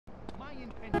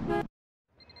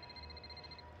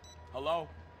Hello?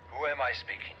 Who am I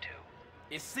speaking to?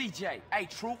 It's CJ. Hey,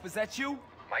 Truth, is that you?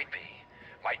 Might be.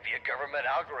 Might be a government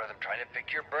algorithm trying to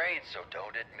pick your brain, so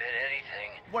don't admit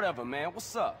anything. Whatever, man.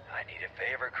 What's up? I need a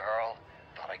favor, Carl.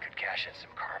 Thought I could cash in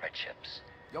some karma chips.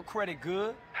 Your credit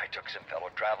good? I took some fellow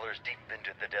travelers deep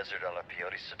into the desert on a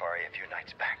Peyote safari a few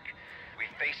nights back. We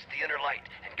faced the inner light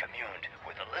and communed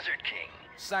with the Lizard King.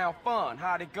 Sound fun.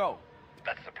 How'd it go?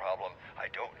 That's the problem. I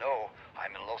don't know.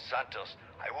 I'm in Los Santos.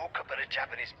 I woke up in a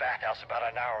Japanese bathhouse about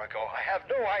an hour ago. I have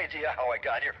no idea how I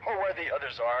got here or where the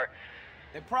others are.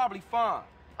 They're probably fine.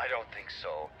 I don't think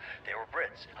so. They were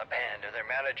Brits, a band, and their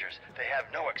managers. They have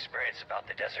no experience about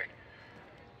the desert.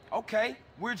 Okay.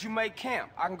 Where'd you make camp?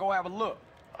 I can go have a look.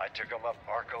 I took them up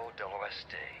Arco del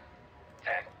Oeste.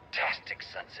 Fantastic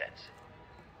sunsets.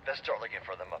 Let's start looking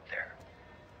for them up there.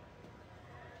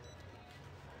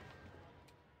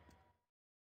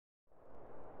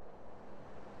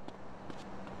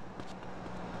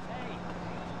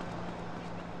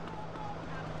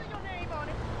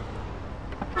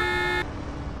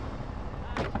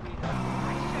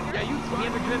 You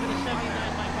ever driven a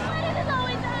 79 by car? Why does this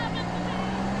always happen to me?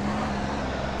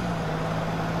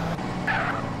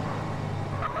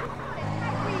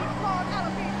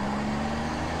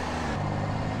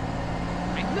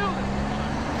 I knew it!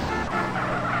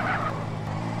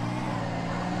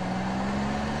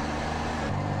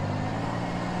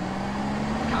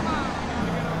 Come on!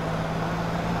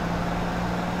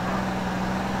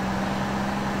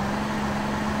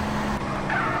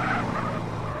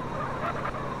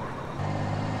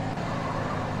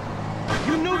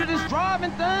 You new to this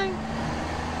driving thing?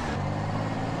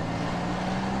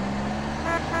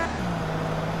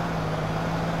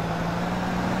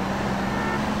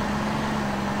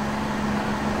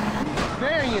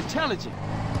 Very intelligent.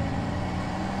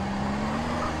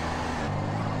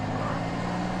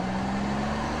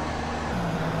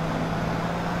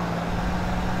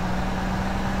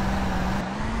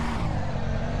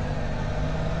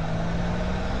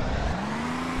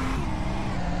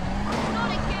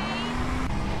 Not again.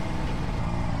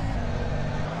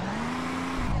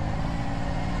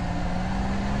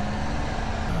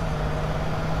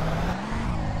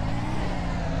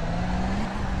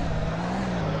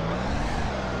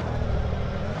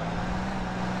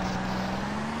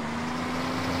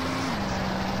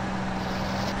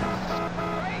 What's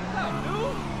up,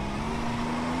 dude?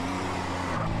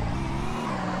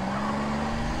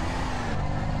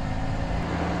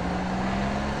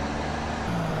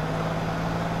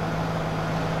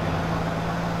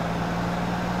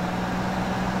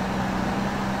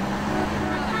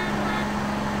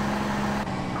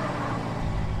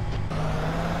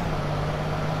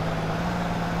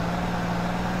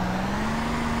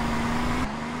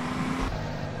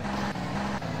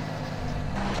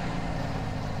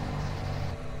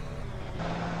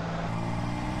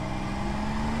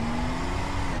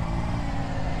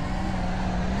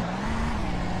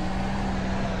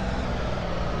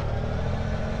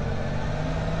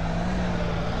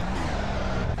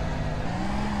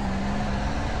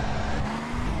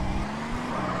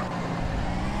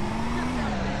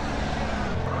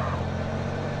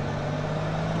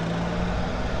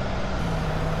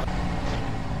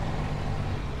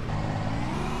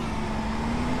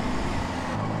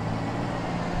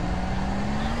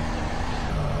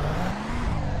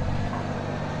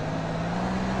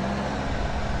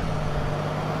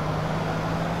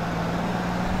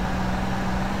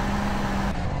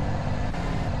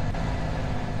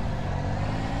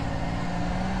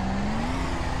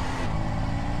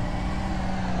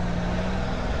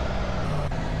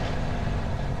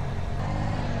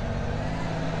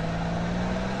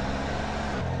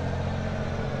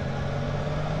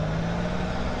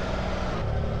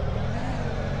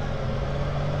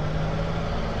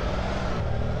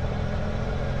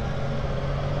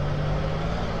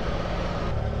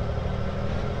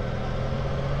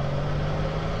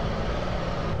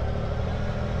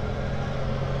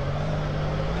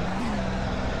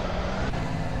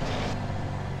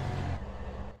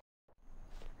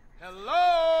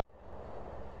 Hello?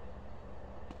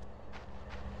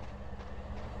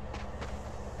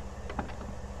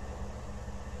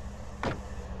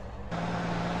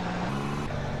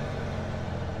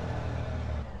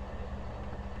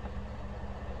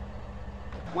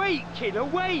 Wait, kiddo,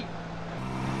 wait!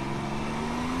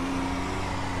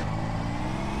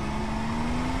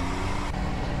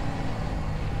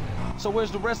 So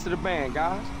where's the rest of the band,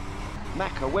 guys?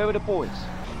 Macca, where are the boys?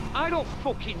 I don't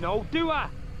fucking know, do I?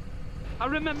 I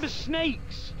remember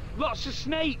snakes. Lots of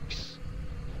snakes.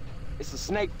 It's a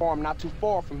snake farm not too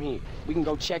far from here. We can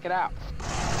go check it out.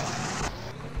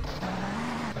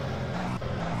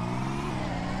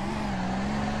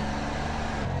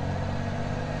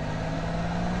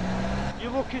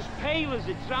 look as pale as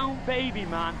a drowned baby,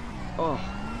 man. Oh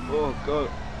God.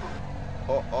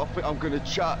 Oh, I think I'm gonna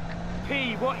chuck.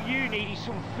 P, what you need is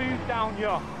some food down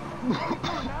here.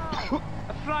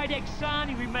 A fried egg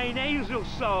sarnie with mayonnaise will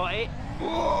sort it.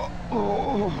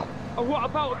 And what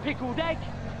about a pickled egg?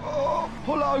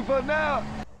 Pull over now.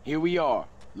 Here we are.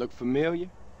 Look familiar?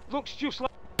 Looks just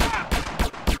like...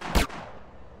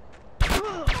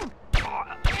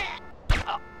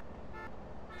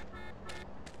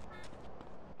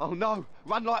 Oh no,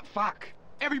 run like fuck.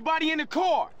 Everybody in the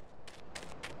car.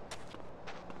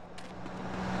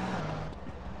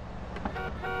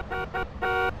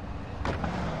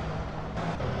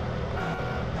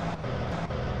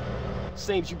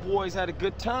 Seems you boys had a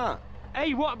good time.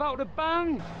 Hey, what about the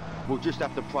band? We'll just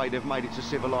have to pray they've made it to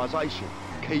civilization.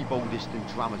 Keyboardist and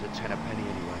drummers are 10 a penny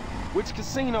anyway. Which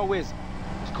casino is it?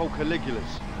 It's called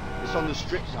Caligula's. It's on the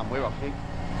strip somewhere, I think.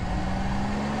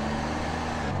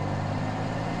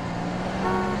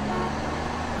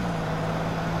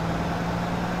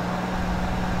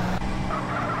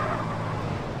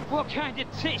 What kind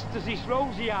of tits does this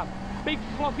Rosie have? Big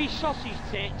floppy sausage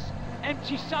tits?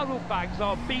 Empty saddlebags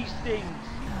or bee stings?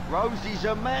 Rosie's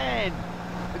a man.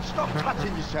 And stop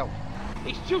touching yourself.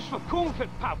 It's just for comfort,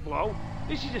 Pablo.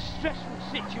 This is a stressful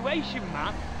situation,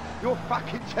 man. You're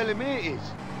fucking telling me it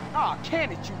is. Ah,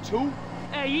 can it, you two?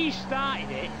 Hey, he started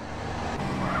it.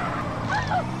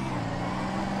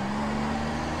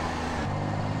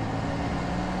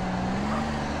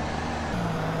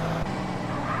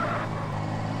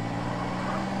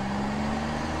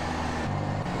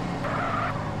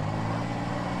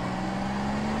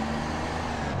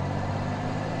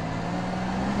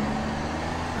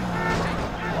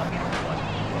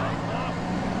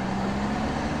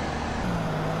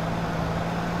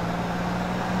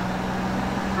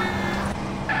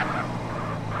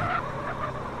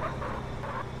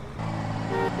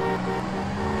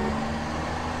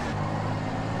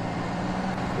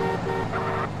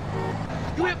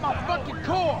 You hit my fucking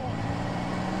car!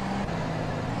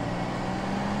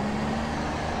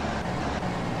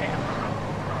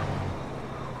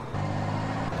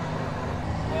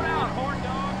 Slow down, horn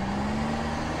dog.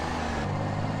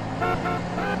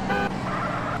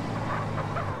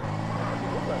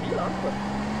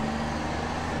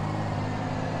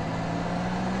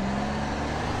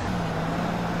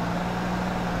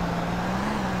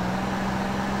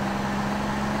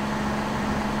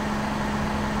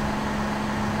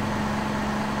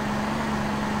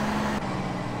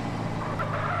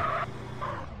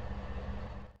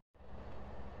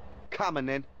 Come on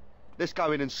then. Let's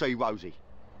go in and see Rosie.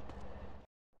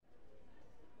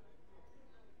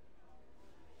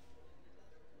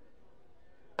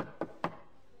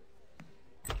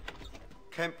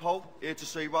 Kent Paul, here to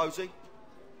see Rosie.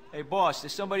 Hey, boss,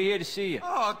 there's somebody here to see you.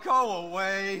 Oh, go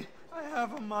away. I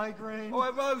have a migraine.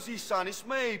 Oh, Rosie, son, it's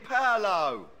me,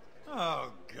 Paolo.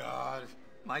 Oh, God.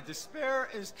 My despair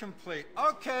is complete.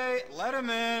 Okay, let him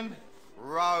in.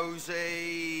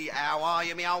 Rosie, how are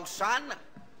you, me old son?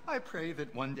 I pray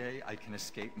that one day I can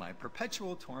escape my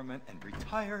perpetual torment and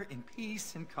retire in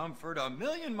peace and comfort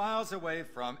 1,000,000 miles away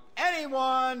from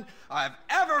anyone I've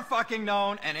ever fucking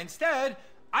known, and instead,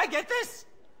 I get this.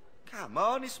 Come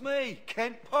on, it's me,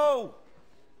 Kent Paul.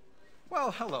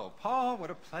 Well, hello, Paul.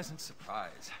 What a pleasant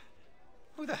surprise.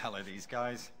 Who the hell are these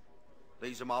guys?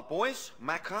 These are my boys,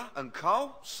 Macca and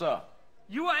Cole. Sir.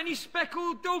 You want any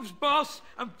speckled doves, boss?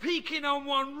 I'm peeking on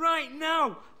one right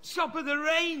now. Top of the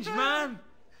range, man.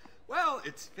 Well,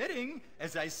 it's fitting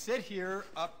as I sit here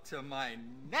up to my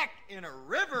neck in a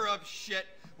river of shit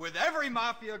with every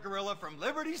mafia gorilla from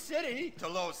Liberty City to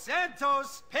Los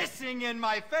Santos pissing in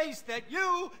my face that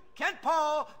you, Kent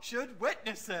Paul, should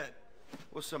witness it.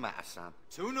 What's the matter, son?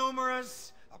 Too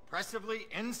numerous, oppressively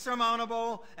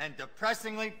insurmountable, and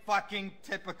depressingly fucking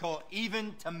typical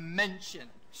even to mention.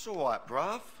 It's all right,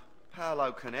 bruv.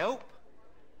 Paolo can help.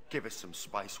 Give us some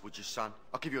space, would you, son?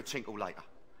 I'll give you a tinkle later.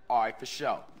 All right, for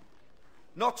sure.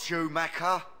 Not you,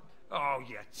 Macca. Oh,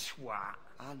 you twat.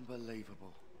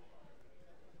 Unbelievable.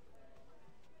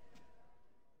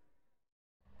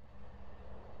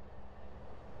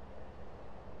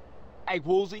 Hey,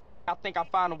 Woolsey, I think I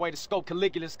found a way to scope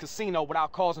Caligula's casino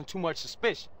without causing too much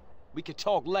suspicion. We can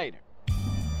talk later.